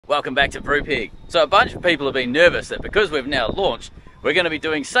welcome back to Brupeg. So a bunch of people have been nervous that because we've now launched, we're going to be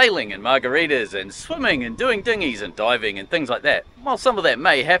doing sailing and margaritas and swimming and doing dinghies and diving and things like that. While some of that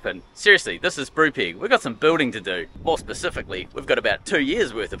may happen, seriously, this is Brupeg. We've got some building to do. More specifically, we've got about 2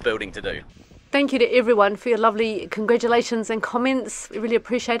 years worth of building to do. Thank you to everyone for your lovely congratulations and comments. We really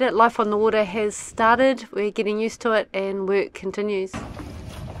appreciate it. Life on the water has started. We're getting used to it and work continues.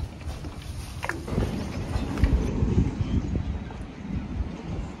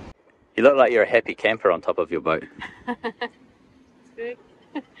 You look like you're a happy camper on top of your boat.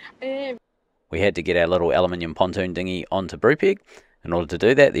 We had to get our little aluminium pontoon dinghy onto Brupeg. In order to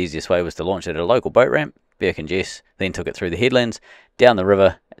do that, the easiest way was to launch it at a local boat ramp. Birk and Jess then took it through the headlands, down the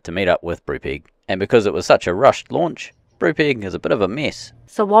river to meet up with Brupeg. And because it was such a rushed launch, Brupeg is a bit of a mess.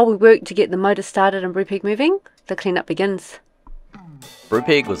 So while we work to get the motor started and Brupeg moving, the cleanup begins.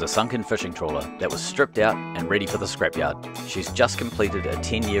 Brupeg was a sunken fishing trawler that was stripped out and ready for the scrapyard. She's just completed a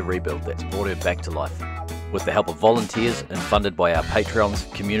 10-year rebuild that's brought her back to life. With the help of volunteers and funded by our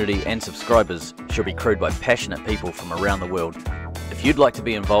Patreons, community and subscribers, she'll be crewed by passionate people from around the world. If you'd like to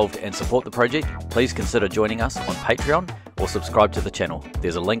be involved and support the project, please consider joining us on Patreon or subscribe to the channel.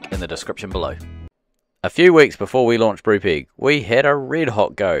 There's a link in the description below. A few weeks before we launched Brupeg, we had a red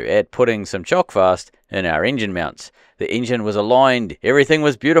hot go at putting some Chockfast in our engine mounts. The engine was aligned, everything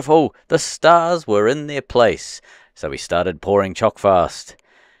was beautiful, the stars were in their place. So we started pouring Chockfast.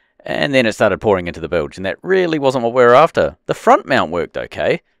 And then it started pouring into the bilge, and that really wasn't what we were after. The front mount worked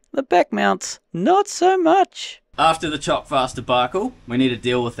okay, the back mounts not so much. After the Chockfast debacle, we need to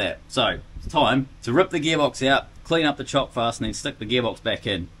deal with that. So it's time to rip the gearbox out, clean up the Chockfast and then stick the gearbox back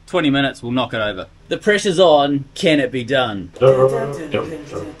in. 20 minutes, we'll knock it over. The pressure's on, can it be done? Don't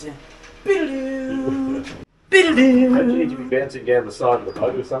you need to be bouncing down the side of the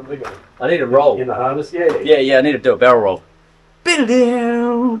boat or something? Or I need a roll. in the harness? Yeah. Yeah, I need to do a barrel roll.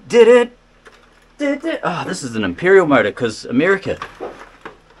 Did it. Ah, this is an Imperial motor because America.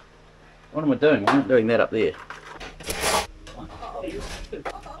 What am I doing? I'm not doing that up there.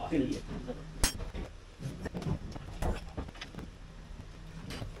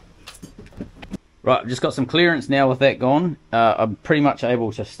 Right, I've just got some clearance now with that gone. I'm pretty much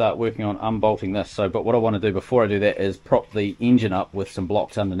able to start working on unbolting this. But what I want to do before I do that is prop the engine up with some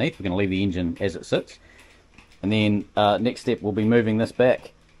blocks underneath. We're going to leave the engine as it sits. And then next step will be moving this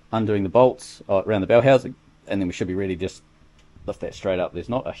back, undoing the bolts around the bell housing, and then we should be ready to just lift that straight up. There's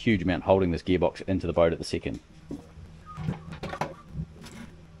not a huge amount holding this gearbox into the boat at the second.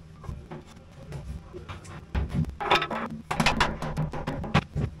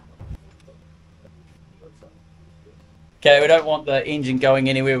 Okay, we don't want the engine going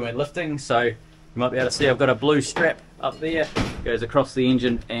anywhere when we're lifting, so you might be able to see I've got a blue strap up there, goes across the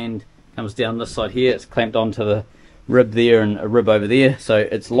engine and comes down this side here. It's clamped onto the rib there and a rib over there, so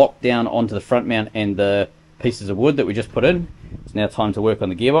it's locked down onto the front mount and the pieces of wood that we just put in. It's now time to work on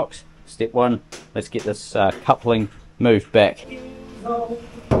the gearbox. Step one, let's get this coupling moved back.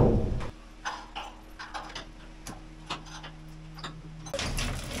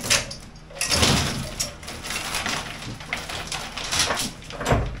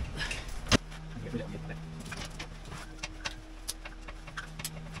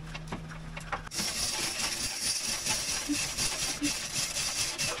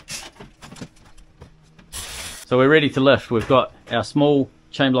 So we're ready to lift. We've got our small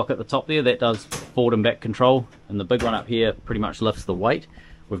chain block at the top there that does forward and back control, and the big one up here pretty much lifts the weight.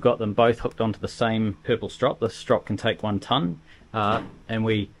 We've got them both hooked onto the same purple strop. This strop can take 1 ton, and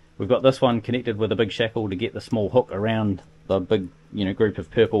we've got this one connected with a big shackle to get the small hook around the big group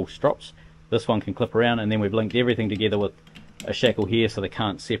of purple strops. This one can clip around, and then we've linked everything together with a shackle here so they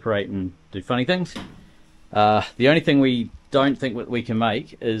can't separate and do funny things. The only thing we don't think we can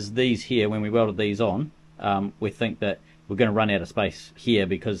make is these here. When we welded these on, we think that we're going to run out of space here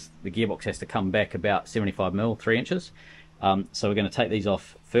because the gearbox has to come back about 75mm, 3 inches. So we're going to take these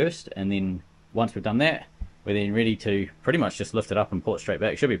off first, and then once we've done that, we're then ready to pretty much just lift it up and pull it straight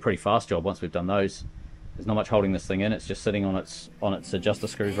back. It should be a pretty fast job once we've done those. There's not much holding this thing in. It's just sitting on its adjuster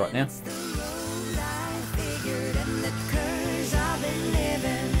screws right now.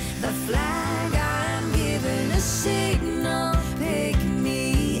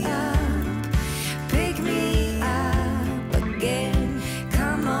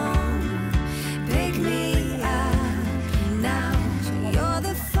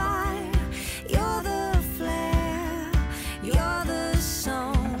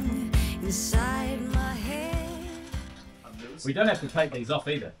 We don't have to take these off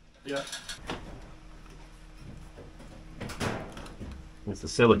either. Yeah. It's the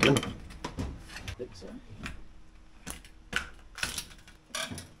silicone.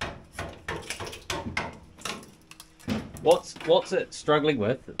 What's it struggling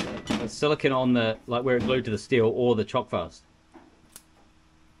with? The silicon on the, like where it's glued to the steel, or the Chockfast?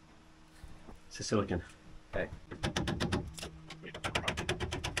 It's a silicon. Okay.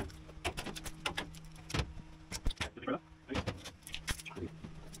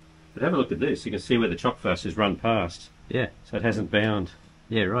 But have a look at this. You can see where the Chockfast has run past. Yeah. So it hasn't bound.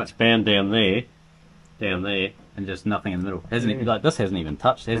 Yeah, right. It's bound down there, and just nothing in the middle. Hasn't even, like this hasn't even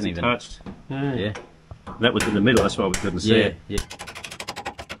touched. Hasn't even touched. No. Yeah. That was in the middle. That's why we couldn't see Yeah. it. Yeah.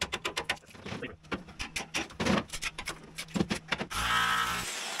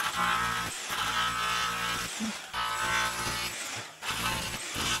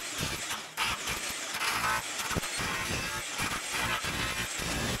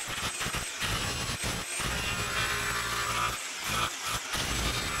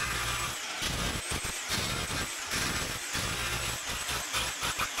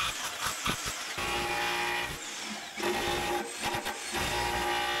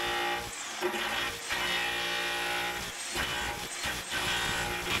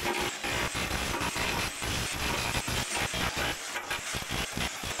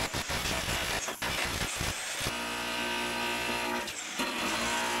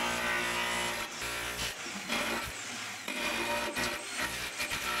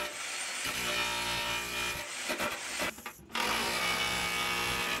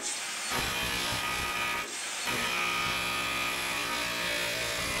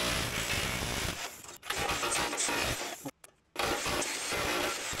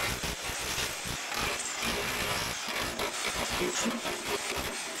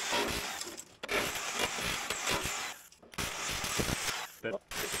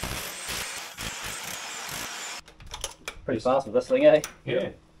 Pretty fast with this thing, eh? Yeah.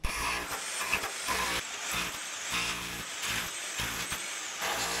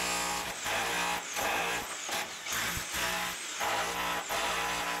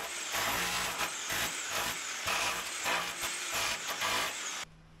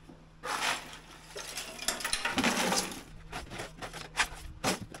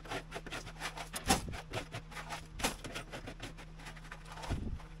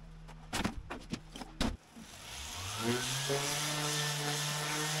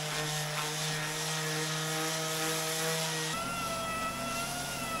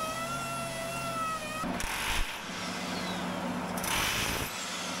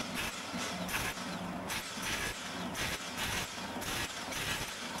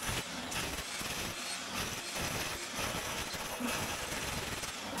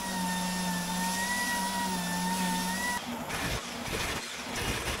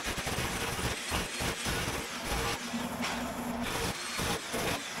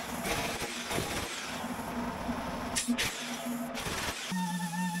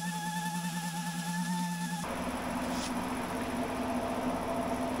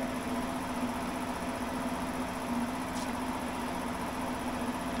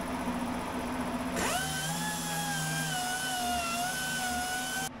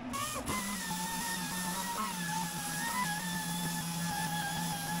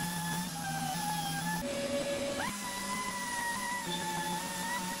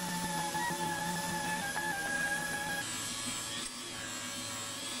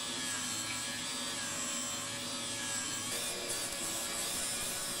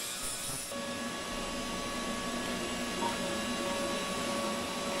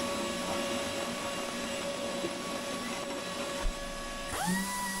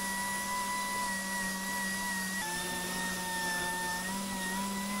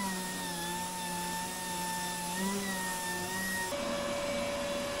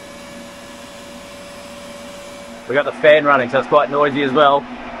 We got the fan running, so it's quite noisy as well.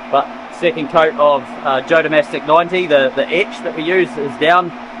 But second coat of Joe Domestic 90, the etch that we use is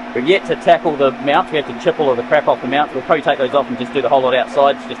down. We've yet to tackle the mounts. We have to chip all of the crap off the mounts. We'll probably take those off and just do the whole lot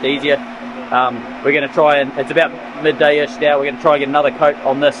outside. It's just easier. We're going to try and, it's about midday-ish now, we're going to try and get another coat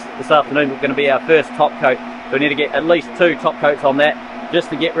on this afternoon. It's going to be our first top coat. So we need to get at least 2 top coats on that, just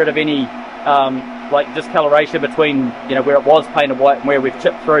to get rid of any like discoloration between, you know, where it was painted white and where we've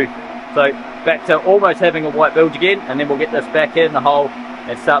chipped through. So back to almost having a white bilge again, and then we'll get this back in the hole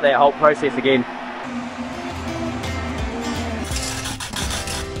and start that whole process again.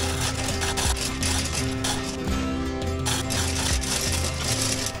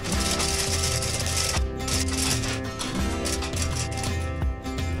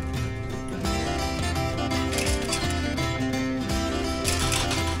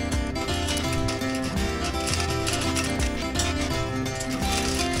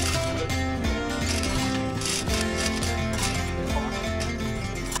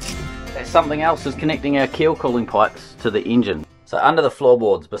 Something else is connecting our keel cooling pipes to the engine. So under the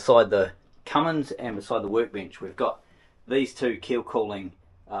floorboards beside the Cummins and beside the workbench, we've got these two keel cooling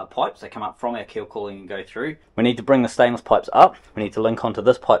pipes. They come up from our keel cooling and go through. We need to bring the stainless pipes up. We need to link onto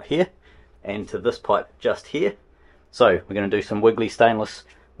this pipe here and to this pipe just here. So we're going to do some wiggly stainless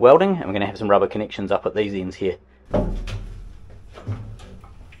welding, and we're going to have some rubber connections up at these ends here.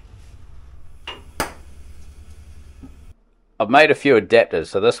 I've made a few adapters.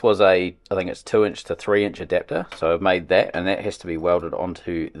 So this was I think it's 2-inch to 3-inch adapter. So I've made that, and that has to be welded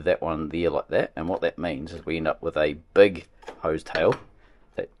onto that one there like that. And what that means is we end up with a big hose tail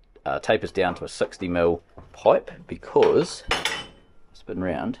that tapers down to a 60mm pipe, because, spin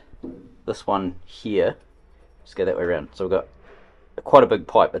round, this one here, just go that way around. So we've got quite a big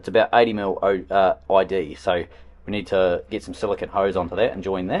pipe. It's about 80mm ID. So we need to get some silicone hose onto that and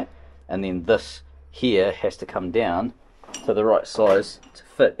join that. And then this here has to come down to the right size to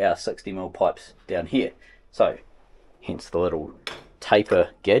fit our 60mm pipes down here. So hence the little taper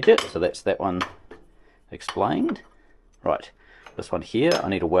gadget. So that's that one explained. Right, this one here, I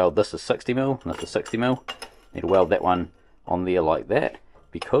need to weld. This is 60mm and this is 60mm. I need to weld that one on there like that,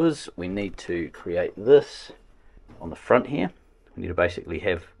 because we need to create this on the front here. We need to basically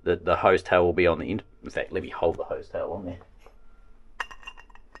have the hose tail will be on the end. In fact, let me hold the hose tail on there.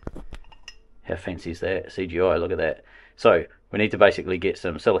 How fancy is that? CGI, look at that. So we need to basically get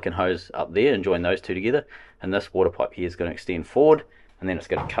some silicone hose up there and join those two together, and this water pipe here is going to extend forward, and then it's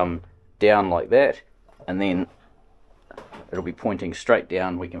going to come down like that, and then it'll be pointing straight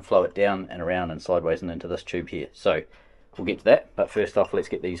down. We can flow it down and around and sideways and into this tube here. So we'll get to that, but first off, let's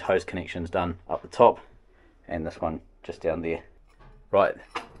get these hose connections done up the top, and this one just down there. Right,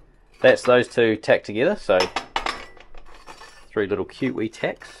 that's those two tacked together. So 3 little cute wee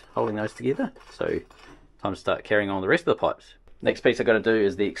tacks holding those together. So time to start carrying on the rest of the pipes. Next piece I've got to do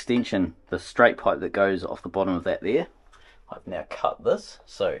is the extension, the straight pipe that goes off the bottom of that there. I've now cut this,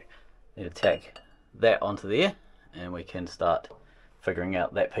 so I need to tack that onto there, and we can start figuring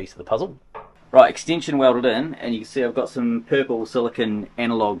out that piece of the puzzle. Right, extension welded in, and you can see I've got some purple silicone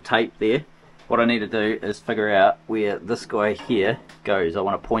analog tape there. What I need to do is figure out where this guy here goes. I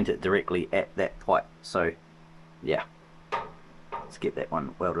want to point it directly at that pipe. So yeah, let's get that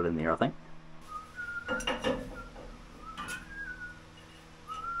one welded in there, I think.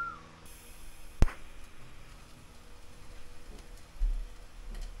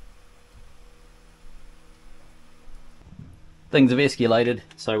 Things have escalated,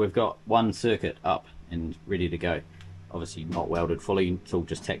 so we've got one circuit up and ready to go. Obviously not welded fully, it's all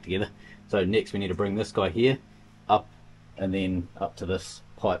just tacked together. So next we need to bring this guy here up, and then up to this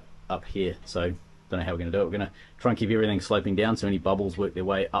pipe up here. So don't know how we're going to do it. We're going to try and keep everything sloping down so any bubbles work their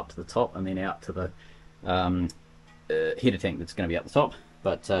way up to the top and then out to the header tank that's going to be up the top.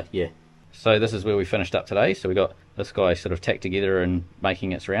 But yeah, so this is where we finished up today. So we got this guy sort of tacked together and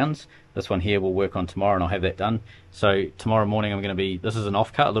making its rounds. This one here we'll work on tomorrow, and I'll have that done. So tomorrow morning I'm going to be, this is an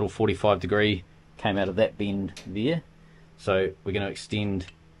off cut, a little 45-degree came out of that bend there. So we're going to extend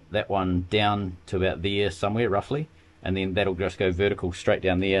that one down to about there somewhere roughly, and then that'll just go vertical straight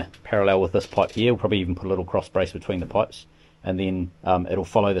down there parallel with this pipe here. We'll probably even put a little cross brace between the pipes, and then it'll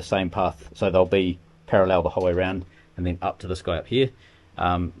follow the same path, so they'll be parallel the whole way around, and then up to this guy up here.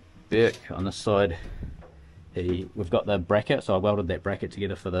 Birk on this side, we've got the bracket, so I welded that bracket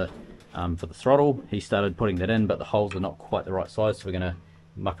together for the throttle. He started putting that in, but the holes are not quite the right size, so we're going to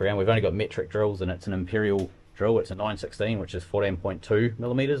muck around. We've only got metric drills, and it's an Imperial drill. It's a 916, which is 14.2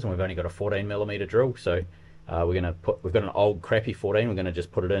 millimeters, and we've only got a 14 millimeter drill. So we've got an old crappy 14. We're going to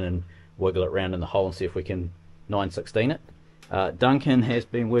just put it in and wiggle it around in the hole and see if we can 916 it. Duncan has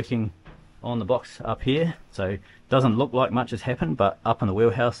been working on the box up here, so doesn't look like much has happened, but up in the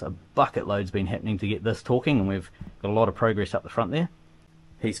wheelhouse a bucket load's been happening to get this talking, and we've got a lot of progress up the front there.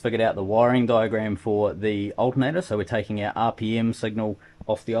 He's figured out the wiring diagram for the alternator, so we're taking our RPM signal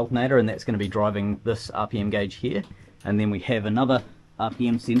off the alternator, and that's going to be driving this RPM gauge here. And then we have another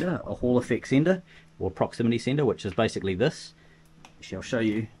RPM sender, a Hall effect sender or proximity sender, which is basically this. Actually, I'll show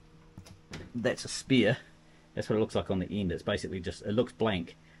you. That's a spear. That's what it looks like on the end. It's basically just, it looks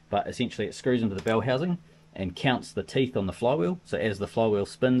blank, but essentially it screws into the bell housing and counts the teeth on the flywheel. So as the flywheel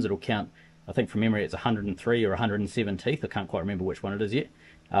spins, it'll count, I think from memory it's 103 or 107 teeth. I can't quite remember which one it is yet.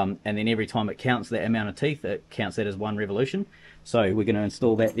 And then every time it counts that amount of teeth, it counts that as one revolution. So we're going to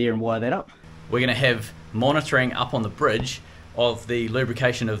install that there and wire that up. We're going to have monitoring up on the bridge of the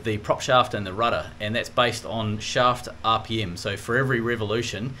lubrication of the prop shaft and the rudder, and that's based on shaft RPM. So for every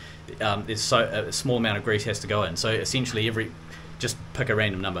revolution, there's a small amount of grease has to go in. So essentially just pick a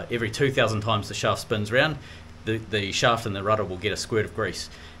random number. Every 2,000 times the shaft spins around, the shaft and the rudder will get a squirt of grease,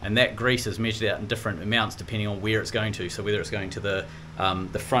 and that grease is measured out in different amounts depending on where it's going to. So whether it's going to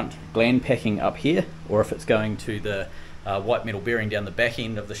the front gland packing up here, or if it's going to the white metal bearing down the back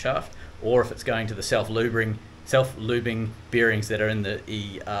end of the shaft, or if it's going to the self-lubing bearings that are in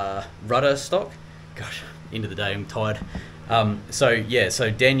the rudder stock. Gosh, end of the day, I'm tired.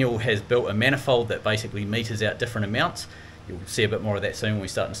 So Daniel has built a manifold that basically meters out different amounts. You'll see a bit more of that soon when we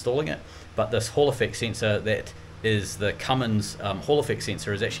start installing it. But this Hall effect sensor that is the Cummins Hall effect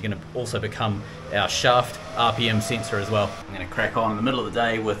sensor is actually going to also become our shaft RPM sensor as well. I'm going to crack on in the middle of the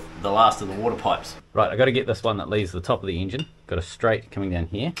day with the last of the water pipes. Right, I've got to get this one that leaves the top of the engine. Got a straight coming down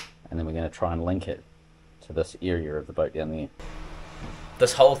here, and then we're going to try and link it to this area of the boat down there.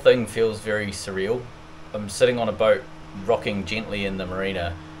 This whole thing feels very surreal. I'm sitting on a boat, rocking gently in the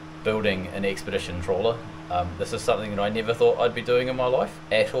marina, building an expedition trawler. This is something that I never thought I'd be doing in my life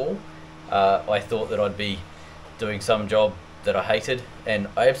at all. I thought that I'd be doing some job that I hated, and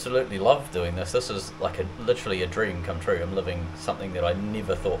I absolutely love doing this. This is like literally a dream come true. I'm living something that I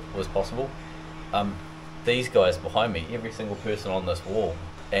never thought was possible. These guys behind me, every single person on this wall,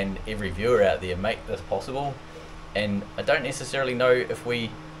 and every viewer out there make this possible, and I don't necessarily know if we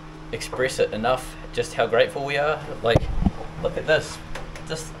express it enough just how grateful we are. Like, look at this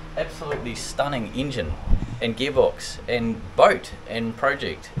absolutely stunning engine and gearbox and boat and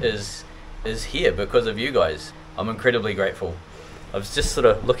project is here because of you guys. I'm incredibly grateful. I was just sort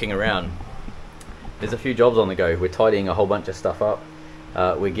of looking around. There's a few jobs on the go. We're tidying a whole bunch of stuff up.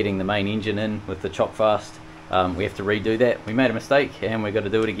 We're getting the main engine in with the Chockfast. We have to redo that. We made a mistake and we've got to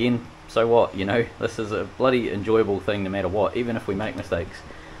do it again. So what, you know, this is a bloody enjoyable thing no matter what, even if we make mistakes.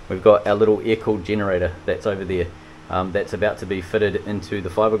 We've got our little air-cooled generator that's over there. That's about to be fitted into the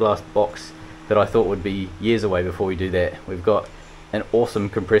fiberglass box that I thought would be years away before we do that. We've got an awesome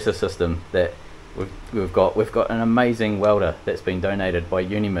compressor system that we've got an amazing welder that's been donated by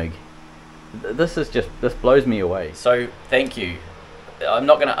Unimig. This blows me away. So thank you. I'm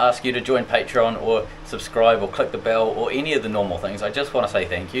not going to ask you to join Patreon or subscribe or click the bell or any of the normal things. I just want to say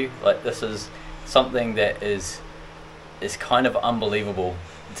thank you. Like, this is something that is kind of unbelievable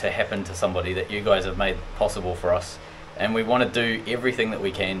to happen to somebody that you guys have made possible for us, and we want to do everything that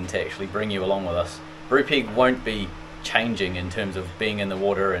we can to actually bring you along with us. Brupeg won't be changing in terms of being in the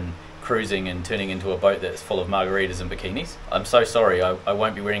water and cruising and turning into a boat that's full of margaritas and bikinis. I'm so sorry, I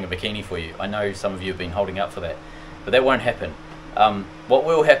won't be wearing a bikini for you. I know some of you have been holding up for that, but that won't happen. What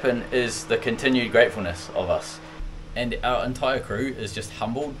will happen is the continued gratefulness of us, and our entire crew is just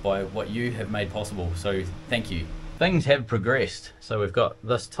humbled by what you have made possible, so thank you. Things have progressed, so we've got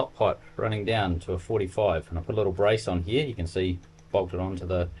this top pipe running down to a 45, and I put a little brace on here. You can see bolted onto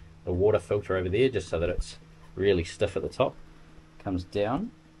the water filter over there just so that it's really stiff at the top. Comes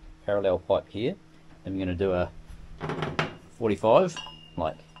down, parallel pipe here, then we're going to do a 45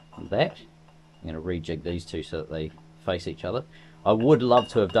 like that. I'm going to rejig these two so that they face each other. I would love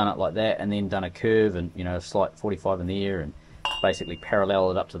to have done it like that and then done a curve and, you know, a slight 45 in the air and basically parallel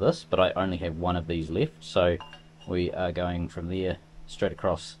it up to this, but I only have one of these left, so we are going from there straight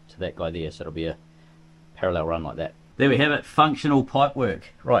across to that guy there, so it'll be a parallel run like that. There we have it, functional pipe work.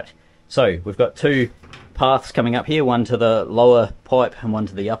 Right, so we've got two paths coming up here, one to the lower pipe and one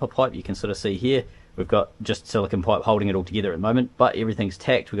to the upper pipe. You can sort of see here we've got just silicon pipe holding it all together at the moment, but everything's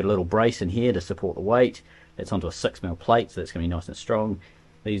tacked. We've got a little brace in here to support the weight. That's onto a 6mm plate, so that's going to be nice and strong.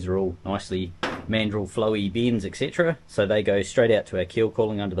 These are all nicely mandrel flowy bends, etc. So they go straight out to our keel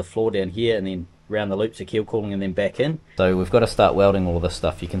cooling under the floor down here, and then round the loops of keel cooling and then back in. So we've got to start welding all this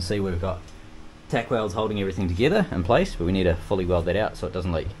stuff. You can see we've got tack welds holding everything together in place, but we need to fully weld that out so it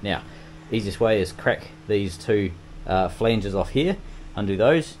doesn't leak. Now, easiest way is crack these two flanges off here, undo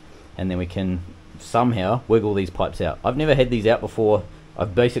those, and then we can somehow wiggle these pipes out. I've never had these out before.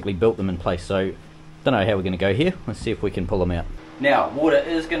 I've basically built them in place, so don't know how we're going to go here. Let's see if we can pull them out. Now, water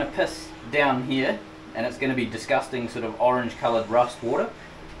is going to piss down here, and it's going to be disgusting sort of orange coloured rust water.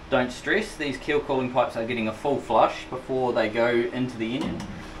 Don't stress, these keel cooling pipes are getting a full flush before they go into the engine,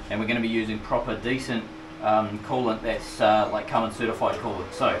 and we're going to be using proper decent coolant that's like Cummins certified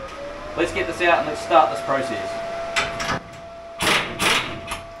coolant. So let's get this out and let's start this process.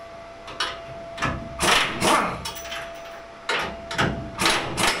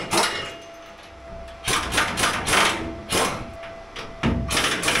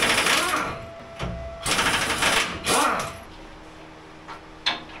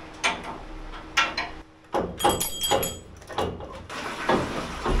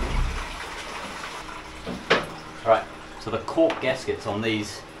 Right, so the cork gaskets on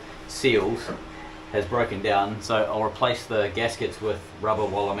these seals has broken down, so I'll replace the gaskets with rubber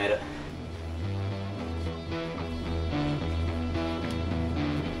while I'm at it.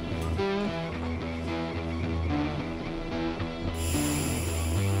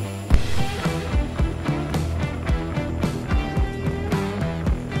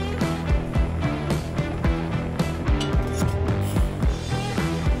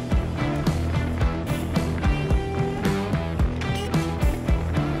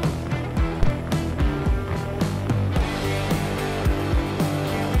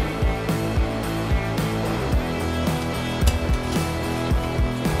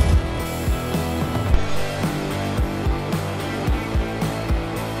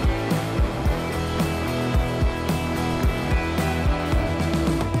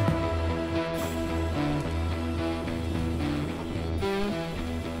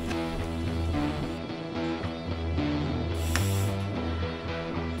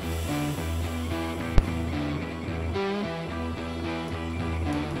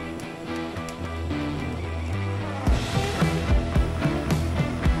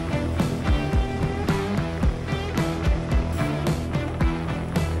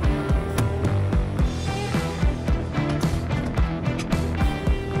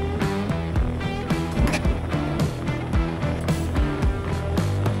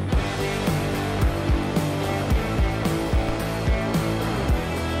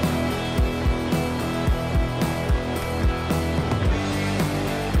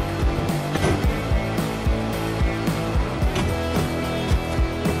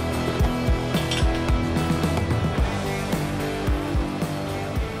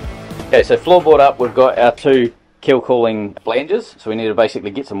 Okay, so floorboard up, we've got our two keel cooling flanges, so we need to basically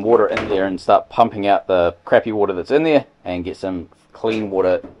get some water in there and start pumping out the crappy water that's in there and get some clean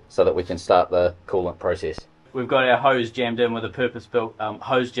water so that we can start the coolant process. We've got our hose jammed in with a purpose-built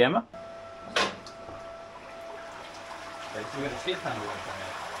hose jammer.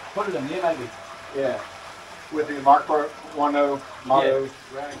 Put it in there maybe. Yeah, with the Mark 10 motto.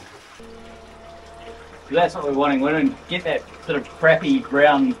 Yeah. So that's what we're wanting. We don't get that sort of crappy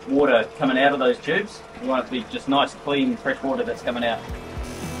brown water coming out of those tubes. We want it to be just nice, clean, fresh water that's coming out.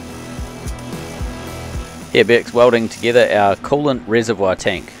 Here Birk's welding together our coolant reservoir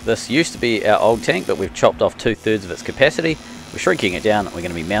tank. This used to be our old tank, but we've chopped off 2/3 of its capacity. We're shrinking it down and we're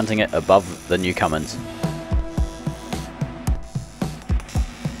going to be mounting it above the new Cummins.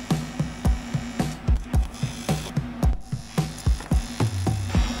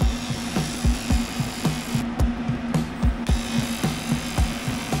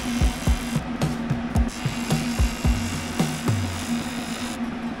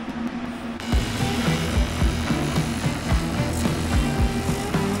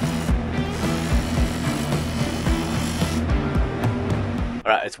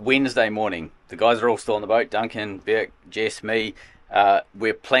 Alright, it's Wednesday morning. The guys are all still on the boat. Duncan, Birk, Jess, me.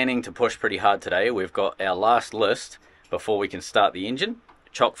 We're planning to push pretty hard today. We've got our last list before we can start the engine.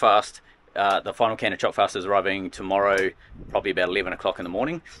 Chockfast, the final can of Chockfast is arriving tomorrow, probably about 11 o'clock in the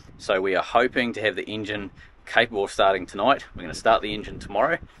morning. So we are hoping to have the engine capable of starting tonight. We're going to start the engine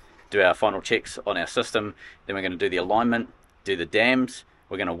tomorrow, do our final checks on our system. Then we're going to do the alignment, do the dams.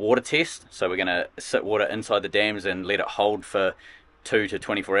 We're going to water test. So we're going to sit water inside the dams and let it hold for 2 to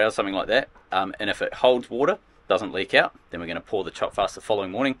 24 hours, something like that, and if it holds water, doesn't leak out, then we're going to pour the Chockfast the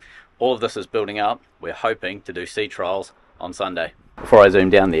following morning. All of this is building up. We're hoping to do sea trials on Sunday. Before I zoom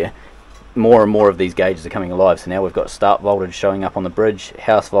down there, more and more of these gauges are coming alive. So now we've got start voltage showing up on the bridge,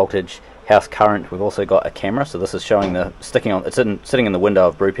 house voltage, house current. We've also got a camera, so this is showing the sitting in the window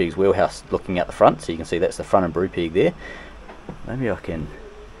of Brupeg's wheelhouse, looking out the front, so you can see that's the front of Brupeg there. Maybe I can,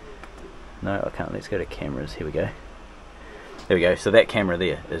 no I can't, let's go to cameras, here we go. There we go, so that camera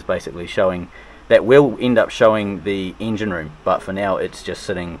there is basically showing, that will end up showing the engine room, but for now it's just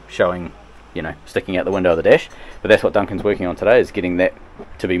showing, you know, sticking out the window of the dash. But that's what Duncan's working on today, is getting that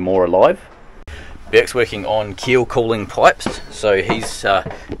to be more alive. Birk's working on keel cooling pipes, so he's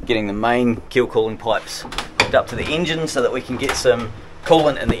getting the main keel cooling pipes hooked up to the engine so that we can get some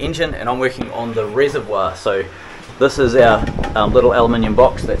coolant in the engine, and I'm working on the reservoir. So this is our little aluminium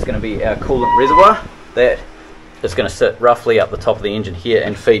box that's going to be our coolant reservoir. That it's going to sit roughly up the top of the engine here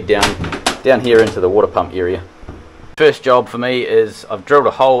and feed down here into the water pump area. First job for me is I've drilled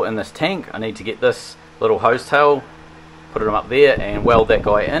a hole in this tank. I need to get this little hose tail, put it up there and weld that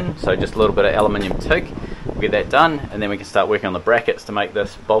guy in. So just a little bit of aluminium TIG. We'll get that done and then we can start working on the brackets to make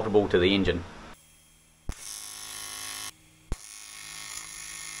this boltable to the engine.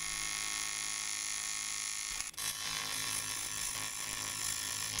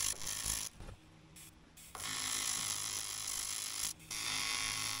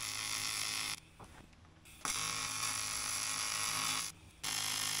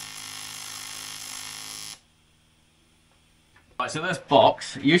 So this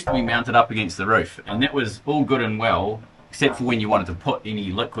box used to be mounted up against the roof, and that was all good and well, except for when you wanted to put any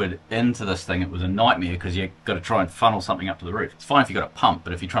liquid into this thing. It was a nightmare because you've got to try and funnel something up to the roof. It's fine if you've got a pump,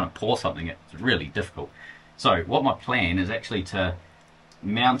 but if you're trying to pour something, it's really difficult. So what my plan is actually to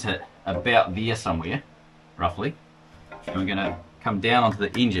mount it about there somewhere, roughly. And we're going to come down onto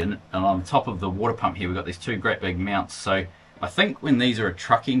the engine, and on top of the water pump here we've got these two great big mounts. So I think when these are a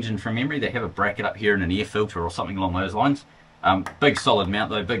truck engine from memory, they have a bracket up here and an air filter or something along those lines. Big solid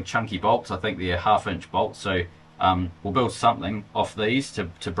mount though, big chunky bolts. I think they're 1/2 inch bolts, so we'll build something off these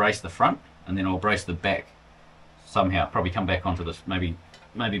to brace the front, and then I'll brace the back somehow. Probably come back onto this, maybe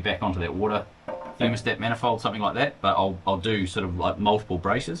back onto that water thermostat manifold, something like that. But I'll do sort of like multiple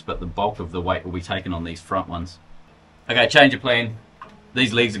braces, but the bulk of the weight will be taken on these front ones. Okay, change of plan.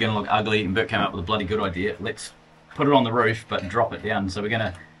 These legs are going to look ugly, and Birk came up with a bloody good idea. Let's put it on the roof, but drop it down. So we're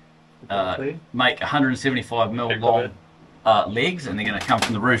going to make 175mm long legs, and they're going to come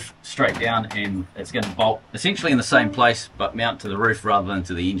from the roof straight down, and it's going to bolt essentially in the same place but mount to the roof rather than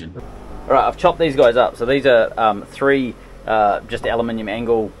to the engine. Alright, I've chopped these guys up. So these are three just aluminium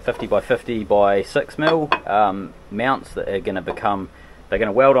angle 50x50 by 6mm mounts that are going to become, they're going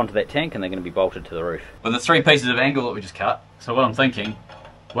to weld onto that tank and they're going to be bolted to the roof. With the 3 pieces of angle that we just cut, so what I'm thinking,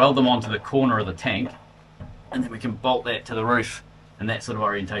 weld them onto the corner of the tank, and then we can bolt that to the roof in that sort of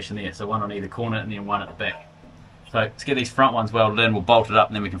orientation there. So one on either corner and then one at the back. So let's get these front ones welded in, we'll bolt it up,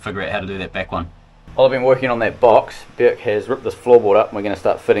 and then we can figure out how to do that back one. While I've been working on that box, Birk has ripped this floorboard up and we're going to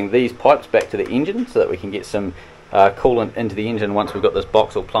start fitting these pipes back to the engine so that we can get some coolant into the engine once we've got this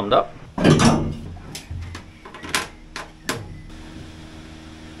box all plumbed up.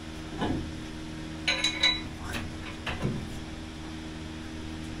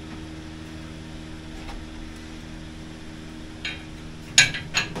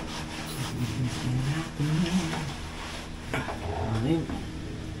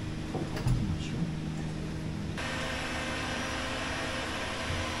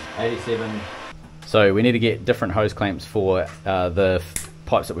 So we need to get different hose clamps for the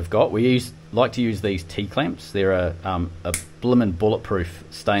pipes that we've got. We like to use these T-clamps. They're a blimmin' bulletproof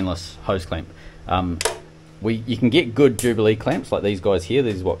stainless hose clamp. You can get good Jubilee clamps like these guys here.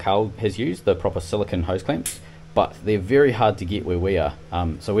 This is what Carl has used, the proper silicone hose clamps. But they're very hard to get where we are.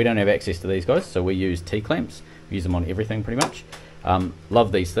 So we don't have access to these guys, so we use T-clamps. We use them on everything pretty much.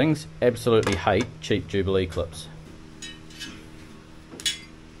 Love these things. Absolutely hate cheap Jubilee clips.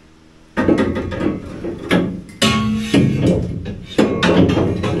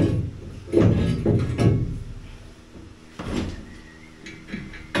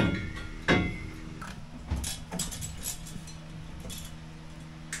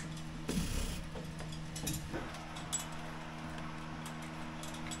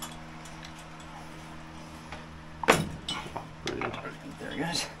 There it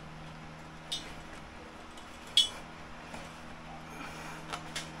goes.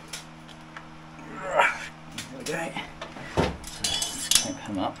 There we go. Let's clamp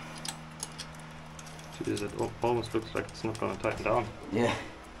him up. Jeez, it almost looks like it's not going to tighten down. Yeah.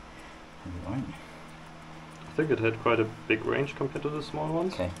 Maybe it won't. I think it had quite a big range compared to the small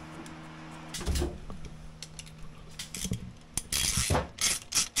ones. Okay.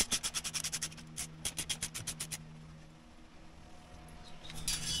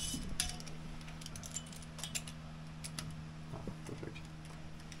 Perfect.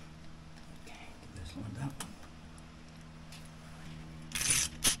 Get this lined up.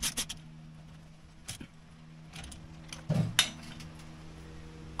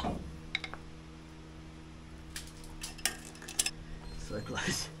 So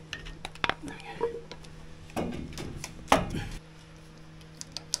close. There we go.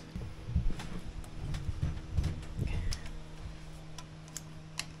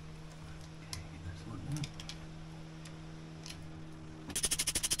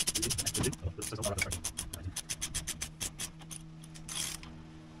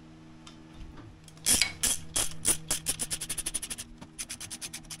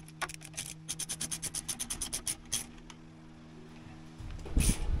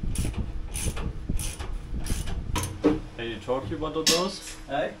 Any torque you want on those?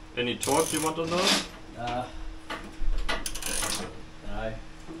 Hey? Any torque you want on those? No.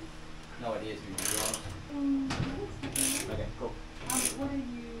 No idea to be honest. Okay, cool. How are you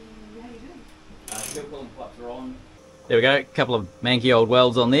doing? Keel coolant pipes are on. There we go, a couple of manky old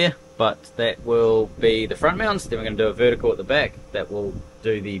welds on there, but that will be the front mounts. Then we're going to do a vertical at the back that will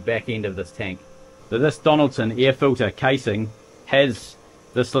do the back end of this tank. So this Donaldson air filter casing has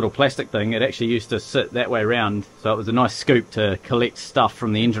this little plastic thing. It actually used to sit that way around, so it was a nice scoop to collect stuff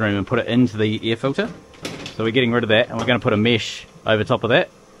from the engine room and put it into the air filter. So we're getting rid of that and we're going to put a mesh over top of that.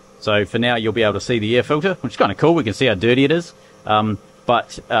 So for now you'll be able to see the air filter, which is kind of cool. We can see how dirty it is.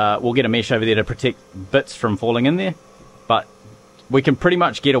 But we'll get a mesh over there to protect bits from falling in there. But we can pretty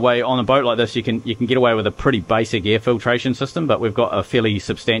much get away on a boat like this. You can get away with a pretty basic air filtration system, but we've got a fairly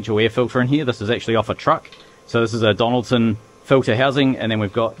substantial air filter in here. This is actually off a truck. So this is a Donaldson filter housing, and then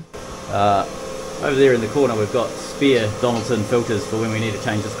we've got over there in the corner we've got spare Donaldson filters for when we need to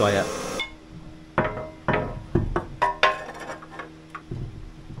change this guy out.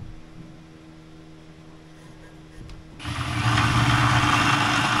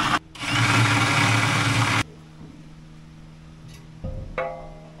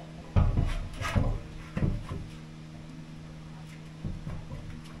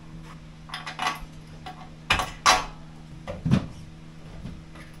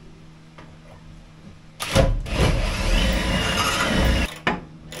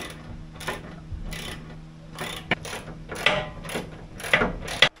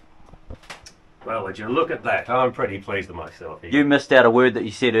 Well, would you look at that? I'm pretty pleased with myself here. You missed out a word that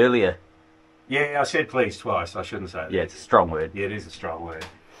you said earlier. Yeah, I said pleased twice. I shouldn't say that. Yeah, it's a strong word. Yeah, it is a strong word.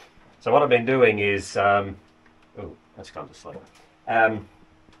 So what I've been doing is, oh, that's gone to sleep.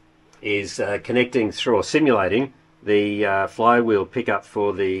 Connecting through or simulating the flywheel pickup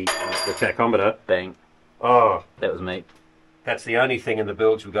for the tachometer. Bang. Oh, That was me. that's the only thing in the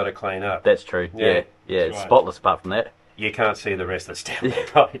bilge we've got to clean up. That's true. Yeah, Yeah, it's right. spotless apart from that. You can't see the rest of the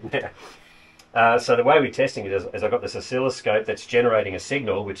stuff right now. So the way we're testing it is I've got this oscilloscope that's generating a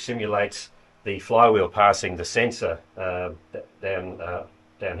signal which simulates the flywheel passing the sensor down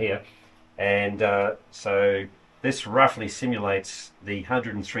here, and so this roughly simulates the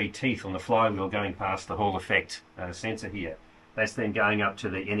 103 teeth on the flywheel going past the Hall effect sensor here. That's then going up to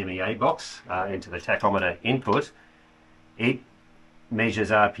the NMEA box into the tachometer input. It measures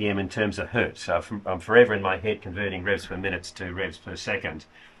RPM in terms of hertz. So I'm forever in my head converting revs per minute to revs per second.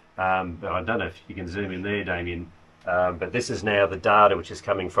 But I don't know if you can zoom in there, Damien. But this is now the data which is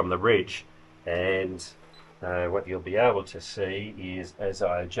coming from the ridge, and what you'll be able to see is as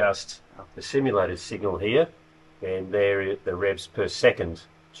I adjust the simulated signal here, and there the revs per second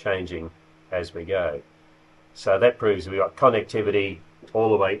changing as we go. So that proves we've got connectivity all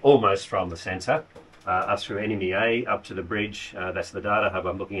the way almost from the sensor up through NMEA up to the bridge. That's the data hub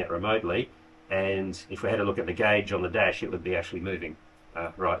I'm looking at remotely, and if we had a look at the gauge on the dash, it would be actually moving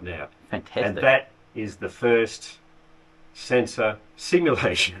right now. Fantastic. And that is the first sensor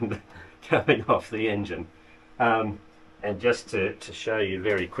simulation coming off the engine. And just to show you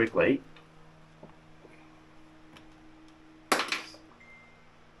very quickly,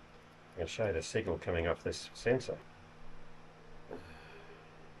 I'll show you the signal coming off this sensor.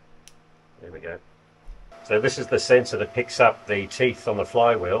 There we go. So this is the sensor that picks up the teeth on the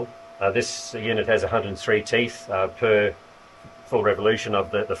flywheel. This unit has 103 teeth per full revolution of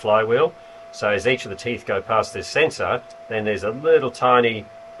the flywheel. So as each of the teeth go past this sensor, then there's a little tiny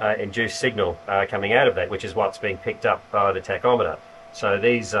induced signal coming out of that, which is what's being picked up by the tachometer. So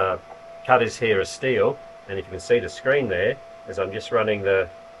these cutters here are steel, and if you can see the screen there, as I'm just running the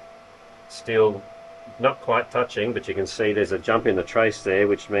steel, not quite touching, but you can see there's a jump in the trace there,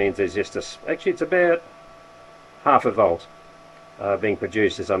 which means there's just actually it's about half a volt being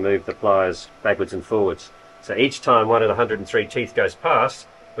produced as I move the pliers backwards and forwards. So each time one of the 103 teeth goes past,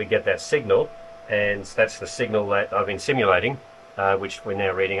 we get that signal, and that's the signal that I've been simulating, which we're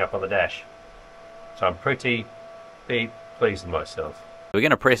now reading up on the dash. So I'm pretty pleased with myself. We're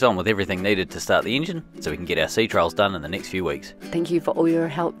going to press on with everything needed to start the engine so we can get our sea trials done in the next few weeks. Thank you for all your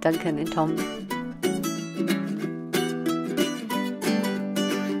help, Duncan and Tom.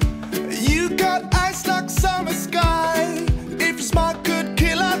 You got eyes like summer sky. If you're smart, could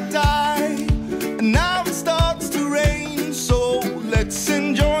kill or die. And now it starts to rain, so let's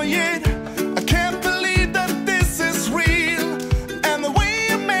enjoy it.